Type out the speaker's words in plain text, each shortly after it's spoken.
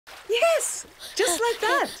Yes, just like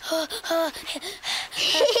that.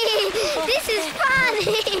 This is fun!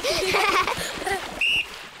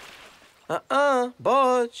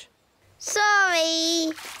 Boj.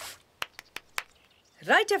 Sorry.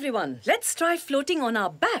 Right, everyone, let's try floating on our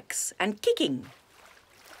backs and kicking.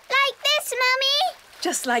 Like this, Mummy?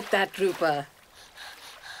 Just like that, Rupa.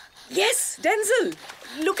 Yes, Denzil,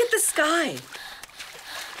 look at the sky.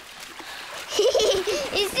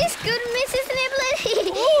 Is this good, Mrs. Nibbler?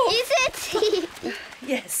 Is it?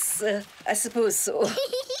 Yes, I suppose so.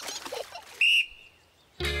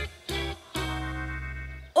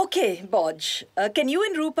 Okay, Boj, can you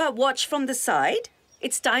and Rupa watch from the side?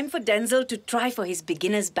 It's time for Denzil to try for his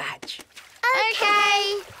beginner's badge.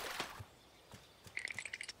 Okay.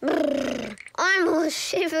 Brrr, I'm all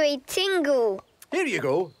shivery tingle. Here you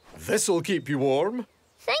go. This'll keep you warm.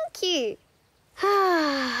 Thank you.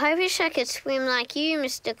 I wish I could swim like you,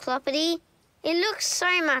 Mr. Cloppity. It looks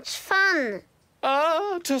so much fun.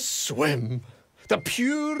 To swim. The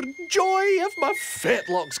pure joy of my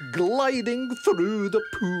fetlocks gliding through the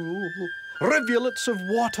pool. Rivulets of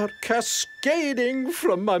water cascading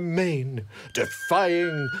from my mane,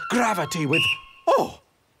 defying gravity with... Oh!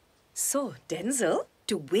 So, Denzil,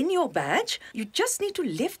 to win your badge, you just need to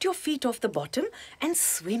lift your feet off the bottom and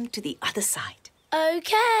swim to the other side.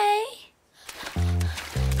 Okay.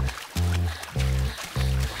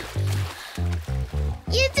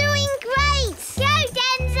 You're doing great! Go,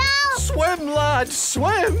 Denzil! Swim, lad,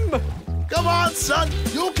 swim! Come on, son,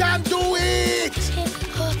 you can do it!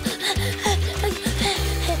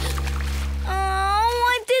 Oh,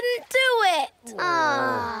 I didn't do it.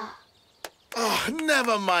 Ah. Oh,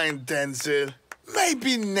 never mind, Denzil.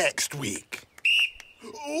 Maybe next week.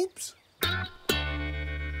 Oops.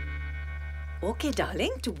 Okay,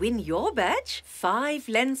 darling, to win your badge, 5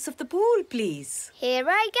 lengths of the pool, please. Here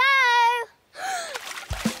I go!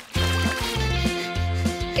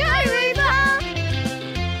 Go, Rupa!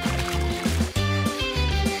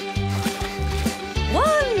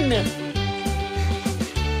 1,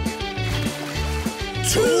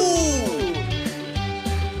 2,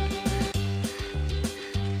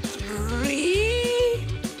 3.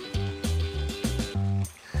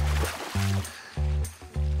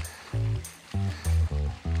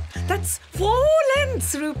 That's 4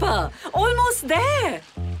 lengths, Rupa. Almost there.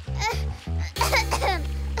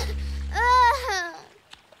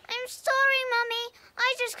 I'm sorry, Mummy.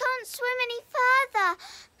 I just can't swim any further.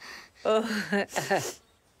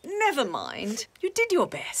 Never mind. You did your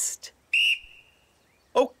best.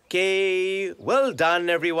 Okay, well done,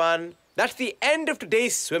 everyone. That's the end of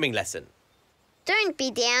today's swimming lesson. Don't be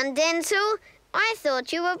down, Denzil. I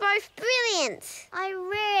thought you were both brilliant. I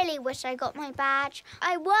really wish I got my badge.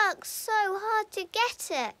 I worked so hard to get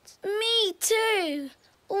it. Me too.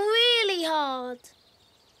 Really hard.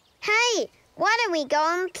 Hey, why don't we go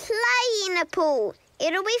and play in the pool?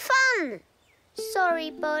 It'll be fun.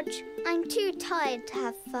 Sorry, Boj. I'm too tired to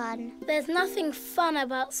have fun. There's nothing fun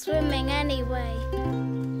about swimming anyway.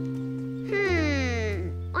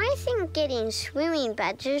 I think getting swimming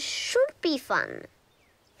badges should be fun.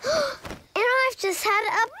 And I've just had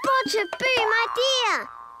a BojABoom idea.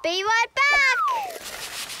 Be right back.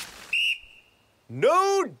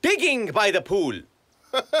 No digging by the pool.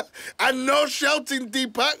 and no shouting,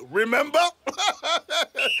 Deepak, remember?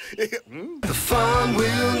 The fun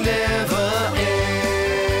will never end.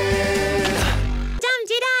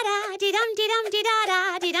 Dum-de-da-da,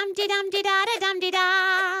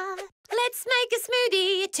 let's make a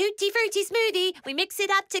smoothie, a tutti-frutti smoothie. We mix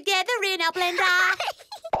it up together in our blender.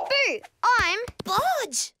 Boo, I'm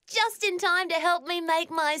Boj! Just in time to help me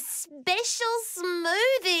make my special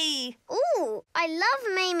smoothie. Ooh, I love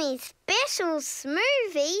Mimi's special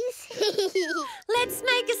smoothies. Let's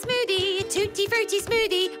make a smoothie, a tutti-frutti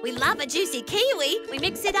smoothie. We love a juicy kiwi. We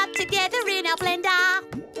mix it up together in our blender.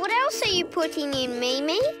 What else are you putting in,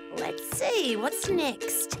 Mimi? Let's see, what's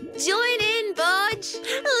next? Join in, Boj.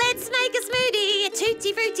 Let's make a smoothie, a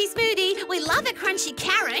tutti-frutti smoothie. We love a crunchy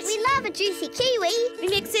carrot. We love a juicy kiwi. We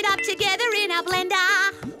mix it up together in our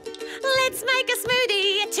blender. Let's make a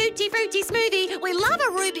smoothie, a tutti-frutti smoothie. We love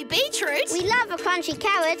a ruby beetroot. We love a crunchy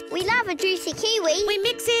carrot. We love a juicy kiwi. We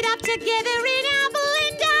mix it up together in our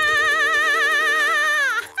blender.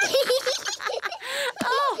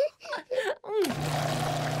 Oh.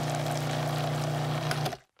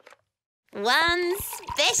 One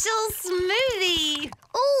special smoothie.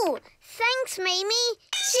 Ooh, thanks, Mimi.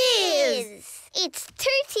 Cheers. It's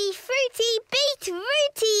Tutti Frutti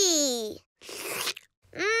Beetrooty.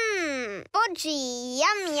 Bodgy,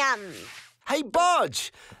 yum yum. Hey,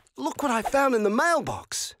 Boj, look what I found in the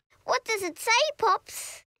mailbox. What does it say,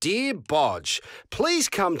 Pops? Dear Bodge, please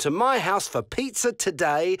come to my house for pizza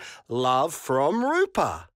today. Love from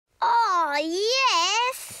Rupa. Oh,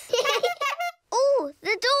 yes. Oh,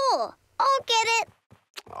 the door. I'll get it.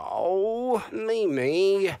 Oh,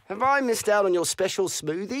 Mimi, have I missed out on your special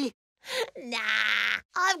smoothie? Nah,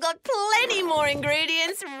 I've got plenty more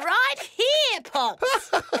ingredients right here, Pops.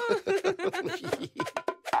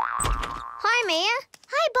 Hi, Mia.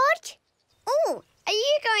 Hi, Bodge. Oh, are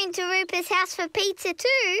you going to Rupert's house for pizza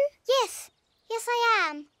too? Yes. Yes, I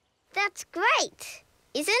am. That's great,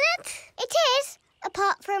 isn't it? It is,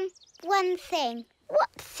 apart from one thing. What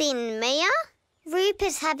thing, Mia?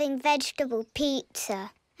 Rupert's having vegetable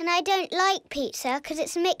pizza. And I don't like pizza because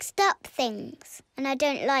it's mixed up things. And I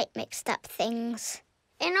don't like mixed up things.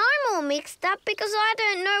 And I'm all mixed up because I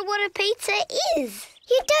don't know what a pizza is.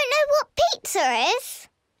 You don't know what pizza is?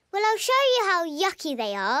 Well, I'll show you how yucky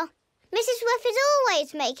they are. Mrs. Wolf is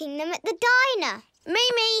always making them at the diner.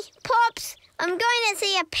 Mimi, Pops, I'm going to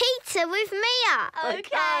see a pizza with Mia.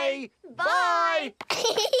 Okay, bye.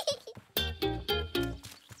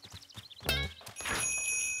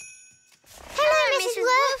 Hello, Mrs.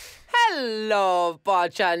 Wolf. Hello,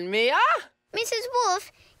 Bodge and Mia. Mrs.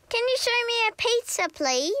 Wolf, can you show me a pizza,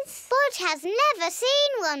 please? Bodge has never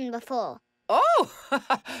seen one before. Oh,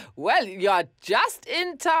 well, you're just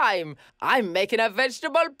in time. I'm making a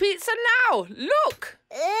vegetable pizza now. Look.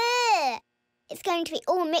 Ugh. It's going to be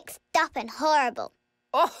all mixed up and horrible.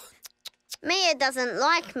 Oh, Mia doesn't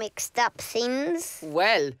like mixed up things.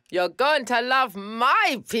 well, you're going to love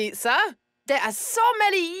my pizza. There are so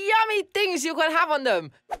many yummy things you can have on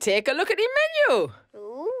them. Take a look at the menu.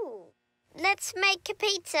 Ooh. Let's make a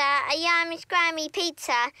pizza, a yummy scrammy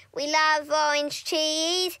pizza. We love orange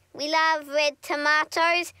cheese. We love red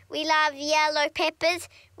tomatoes. We love yellow peppers.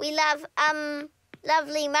 We love,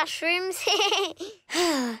 lovely mushrooms.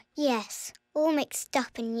 Yes, all mixed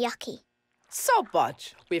up and yucky. So,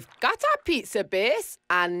 Bodge, we've got our pizza base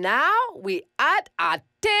and now we add our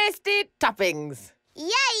tasty toppings.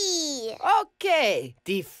 Yay! Okay,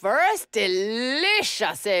 the first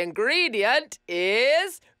delicious ingredient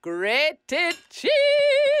is grated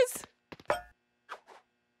cheese.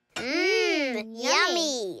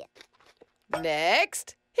 Yummy.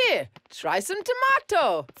 Next, here, try some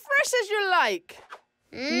tomato, fresh as you like.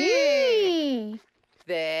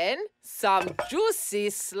 Then, some juicy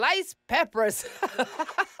sliced peppers.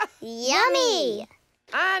 Yummy.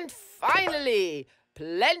 And finally,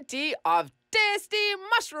 plenty of tasty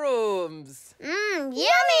mushrooms. Yummy.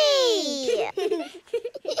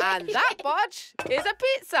 And that, Bodge, is a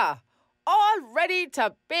pizza, all ready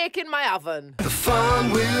to bake in my oven. The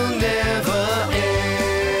fun will never end.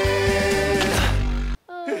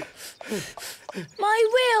 My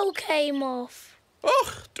wheel came off.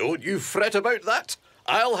 Oh, don't you fret about that.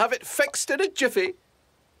 I'll have it fixed in a jiffy.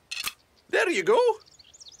 There you go.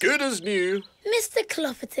 Good as new. Mr.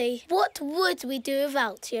 Clopperty, what would we do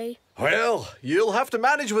without you? Well, you'll have to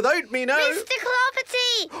manage without me now. Mr.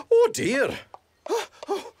 Clopperty. Oh, dear.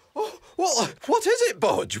 What is it,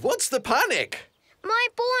 Bodge? What's the panic? My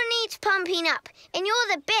ball needs pumping up, and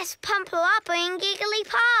you're the best pumper-upper in Giggly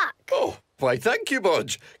Park. Oh, why, thank you,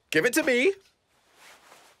 Bodge. Give it to me.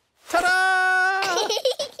 Ta-da!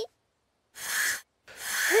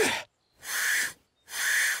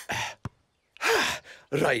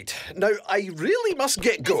 Right, now I really must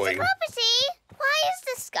get going. Mr. Clopperty, why is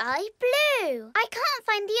the sky blue? I can't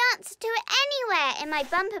find the answer to it anywhere in my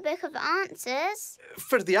bumper book of answers.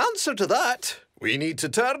 For the answer to that, we need to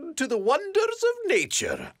turn to the wonders of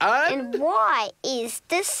nature. And why is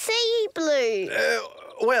the sea blue?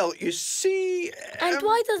 Well, you see... And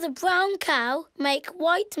why does a brown cow make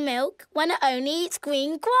white milk when it only eats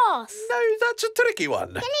green grass? Now, that's a tricky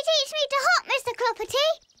one. Can you teach me to hop, Mr.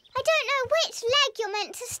 Clopperty? I don't know which leg you're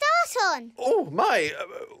meant to start on. Oh, my...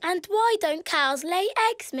 And why don't cows lay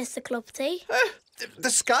eggs, Mr. Clopperty? the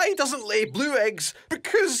sky doesn't lay blue eggs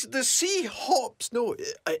because the sea hops. No,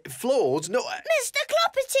 it flows. No... Mr.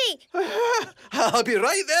 Clopperty! I'll be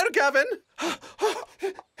right there, Gavin.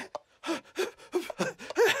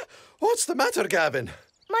 What's the matter, Gavin?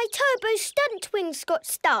 My turbo stunt wings got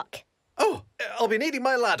stuck. Oh, I'll be needing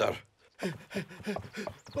my ladder.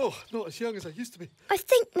 Oh, not as young as I used to be. I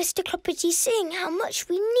think Mr. Clopperty's seeing how much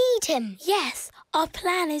we need him. Yes, our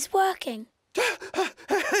plan is working.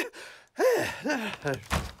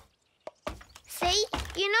 See?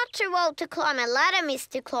 You're not too old to climb a ladder,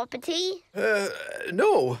 Mr. Clopperty.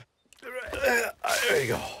 No. There you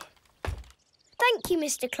go. Thank you,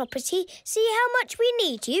 Mr. Clopperty. See how much we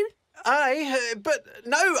need you? Aye, but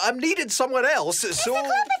now I'm needed somewhere else, so... Mr.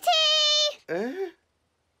 Clopperty!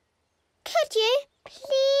 Could you,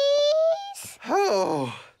 please?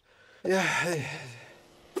 Oh, Yeah.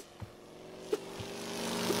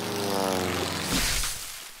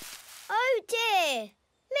 Oh dear!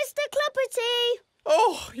 Mr. Clopperty!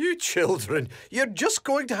 Oh, you children, you're just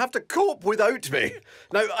going to have to cope without me.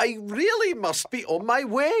 Now, I really must be on my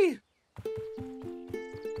way.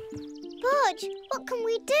 Podge, what can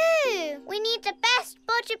we do? We need the best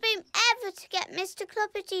BojABoom ever to get Mr.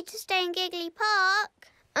 Clopperty to stay in Giggly Park.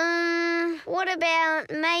 What about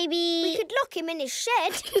maybe... We could lock him in his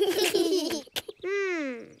shed.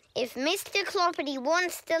 If Mr. Clopperty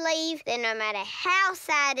wants to leave, then no matter how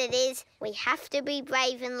sad it is, we have to be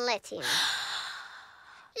brave and let him.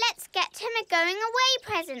 Let's get him a going-away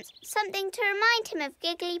present, something to remind him of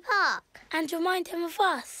Giggly Park. And remind him of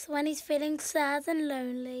us when he's feeling sad and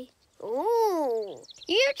lonely. Ooh,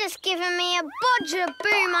 you've just given me a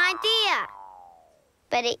BojABoom idea.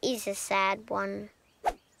 But it is a sad one.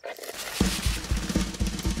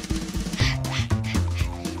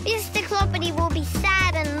 Mr. Clopperty will be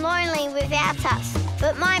sad and lonely without us,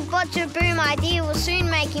 but my BojABoom idea will soon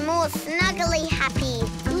make him all snuggly happy.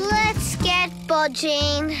 Let's get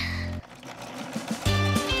bodging.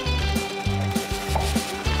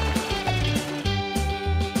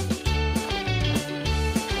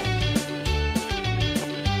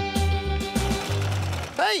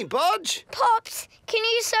 Hey, Bodge. Pops, can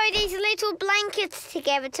you sew these little blankets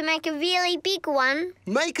together to make a really big one?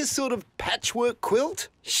 Make a sort of patchwork quilt?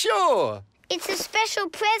 Sure. It's a special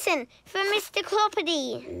present for Mr.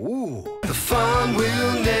 Clopperty. Ooh. The fun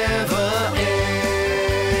will never end.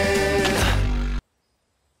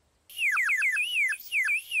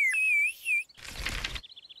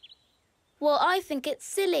 Well, I think it's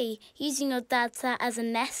silly using your dad's hat as a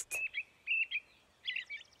nest.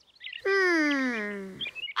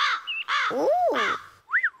 Ooh.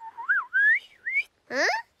 Huh?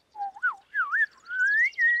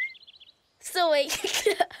 Sorry.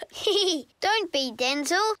 Don't be,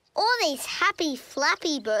 Denzil. All these happy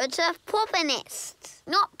flappy birds are proper nests,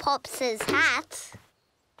 not Pops's hat.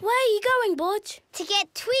 Where are you going, Bodge? To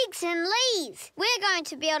get twigs and leaves. We're going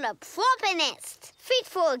to build a proper nest, fit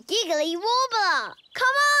for a giggly warbler.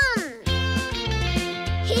 Come on!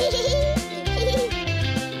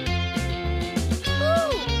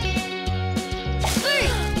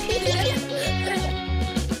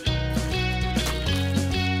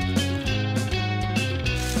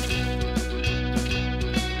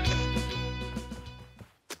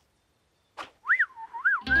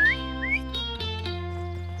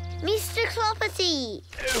 Mr. Clopperty.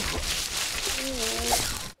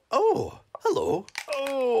 Oh, hello.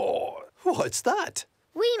 Oh, what's that?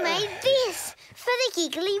 We made this for the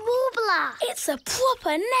Giggly Warbler. It's a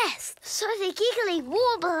proper nest. So the Giggly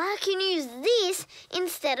Warbler can use this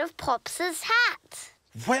instead of Pops's hat.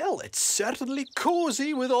 Well, it's certainly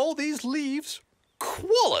cosy with all these leaves.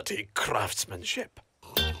 Quality craftsmanship.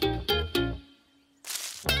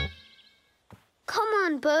 Come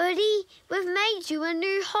on, Birdie. We've made you a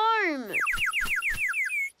new home.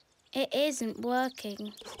 It isn't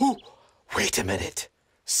working. Oh, wait a minute.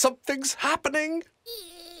 Something's happening.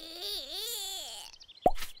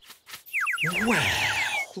 Well,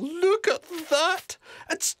 look at that.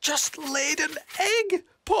 It's just laid an egg.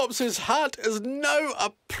 Pops's hat is now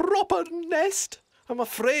a proper nest. I'm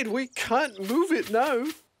afraid we can't move it now.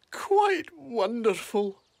 Quite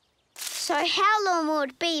wonderful. So how long will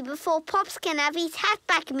it be before Pops can have his hat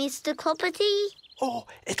back, Mr. Clopperty? Oh,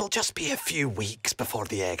 it'll just be a few weeks before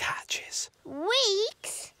the egg hatches.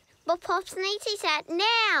 Weeks? But Pops needs his hat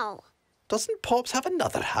now. Doesn't Pops have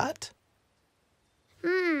another hat?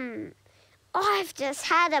 I've just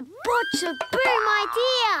had a BojABoom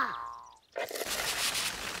idea.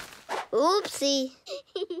 Oopsie.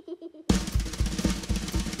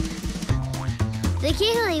 The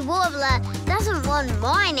Giggly Warbler doesn't want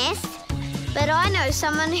my nest, but I know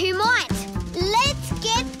someone who might. Let's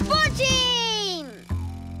get bodging!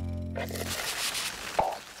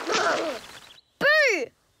 Boo!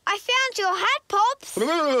 I found your hat, Pops.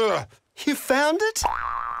 You found it?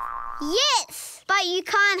 Yes, but you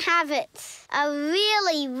can't have it. A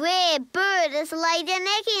really rare bird has laid an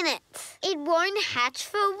egg in it. It won't hatch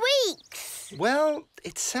for weeks. Well,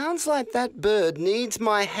 it sounds like that bird needs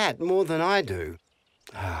my hat more than I do.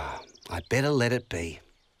 I'd better let it be.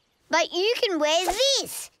 But you can wear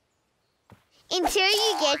this until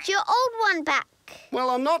you get your old one back. Well,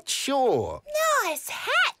 I'm not sure. Nice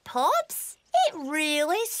hat, Pops. It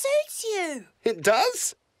really suits you. It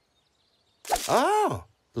does? Oh,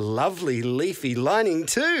 lovely leafy lining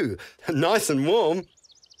too. Nice and warm.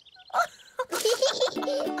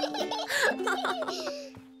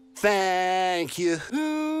 Thank you.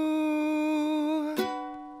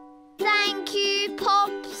 Thank you,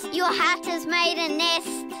 Pops. Your hat has made a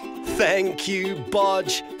nest. Thank you,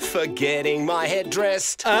 Bodge, for getting my head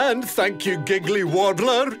dressed. And thank you, Giggly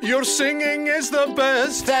Waddler. Your singing is the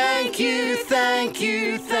best. Thank you, thank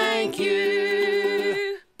you, thank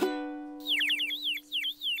you. The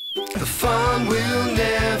fun will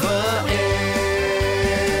never end.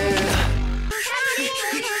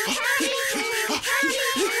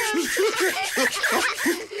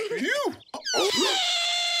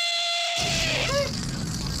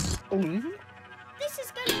 This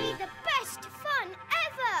is going to be the best fun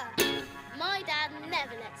ever. My dad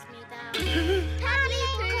never lets me down. Paddly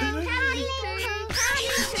poo, paddly poo,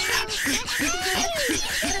 paddly poo.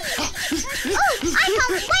 Oh, I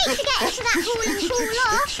can't wait to get into that pool and fall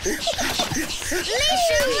off.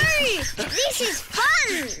 Lisharoo, this is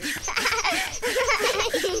fun.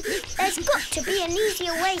 There's got to be an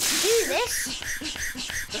easier way to do this.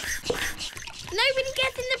 Nobody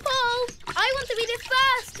get in the pool. I want to be the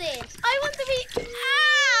first in. I want to be...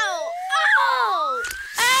 Ow! Ow!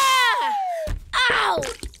 Ah! Ow!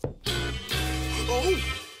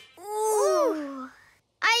 Ooh.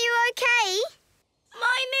 Are you okay?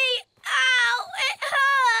 My knee! Ow! It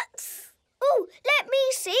hurts! Oh, let me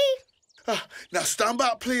see. Now stand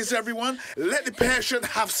back, please, everyone. Let the patient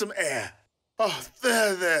have some air. Oh,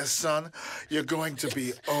 there, son. You're going to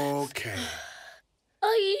be okay.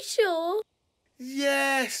 Are you sure?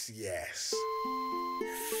 Yes.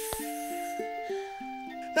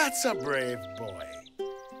 That's a brave boy.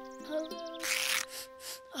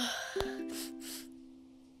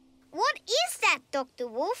 What is that, Dr.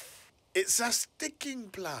 Wolf? It's a sticking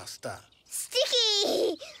plaster.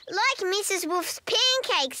 Sticky! Like Mrs. Wolf's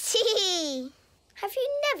pancakes. Have you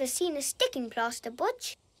never seen a sticking plaster,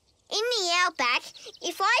 Butch? In the outback,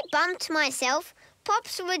 if I bumped myself,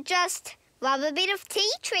 Pops would just rub a bit of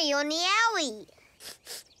tea tree on the owie.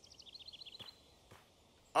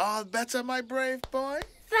 All better, my brave boy?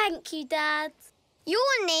 Thank you, Dad.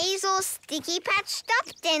 Your knee's all sticky patched up,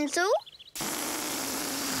 Denzil.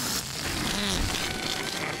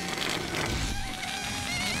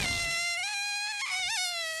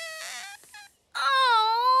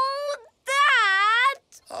 Oh, Dad!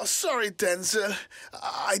 Oh, sorry, Denzil.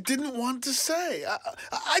 I didn't want to say.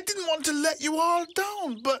 I didn't want to let you all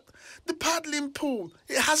down, but the paddling pool,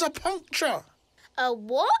 it has a puncture. A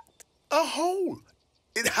what? A hole.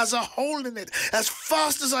 It has a hole in it. As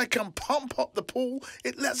fast as I can pump up the pool,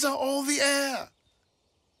 it lets out all the air.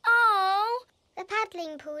 Oh. The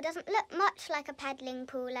paddling pool doesn't look much like a paddling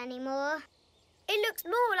pool anymore. It looks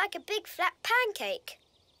more like a big flat pancake.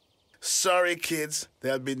 Sorry, kids.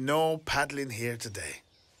 There'll be no paddling here today.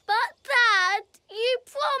 But, Dad, you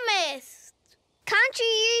promised. Can't you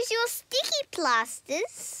use your sticky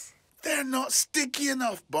plasters? They're not sticky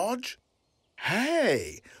enough, Bodge.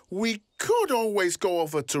 Hey, we could always go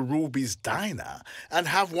over to Ruby's diner and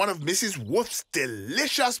have one of Mrs. Wolf's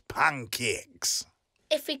delicious pancakes.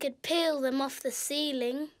 If we could peel them off the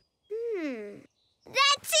ceiling.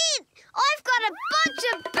 That's it! I've got a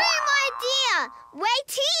BojABoom idea!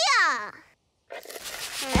 Wait here!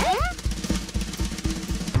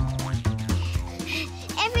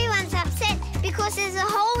 Everyone's upset because there's a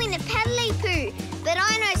hole in the paddly poo, but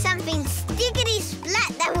I know something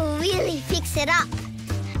stickety-splat that will really fix it up.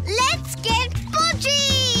 Let's get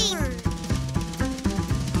bodging!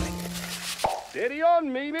 Steady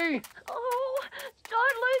on, Mimi. Oh,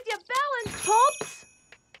 don't lose your balance, Pops.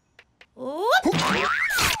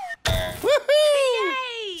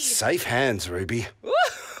 Yay! Safe hands, Ruby.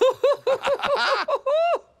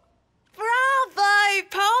 Bravo,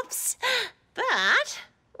 Pops. But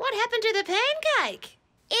what happened to the pancake?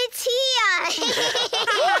 It's here!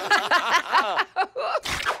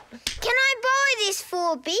 Can I borrow this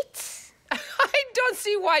 4 bits? I don't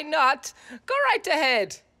see why not. Go right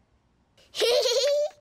ahead.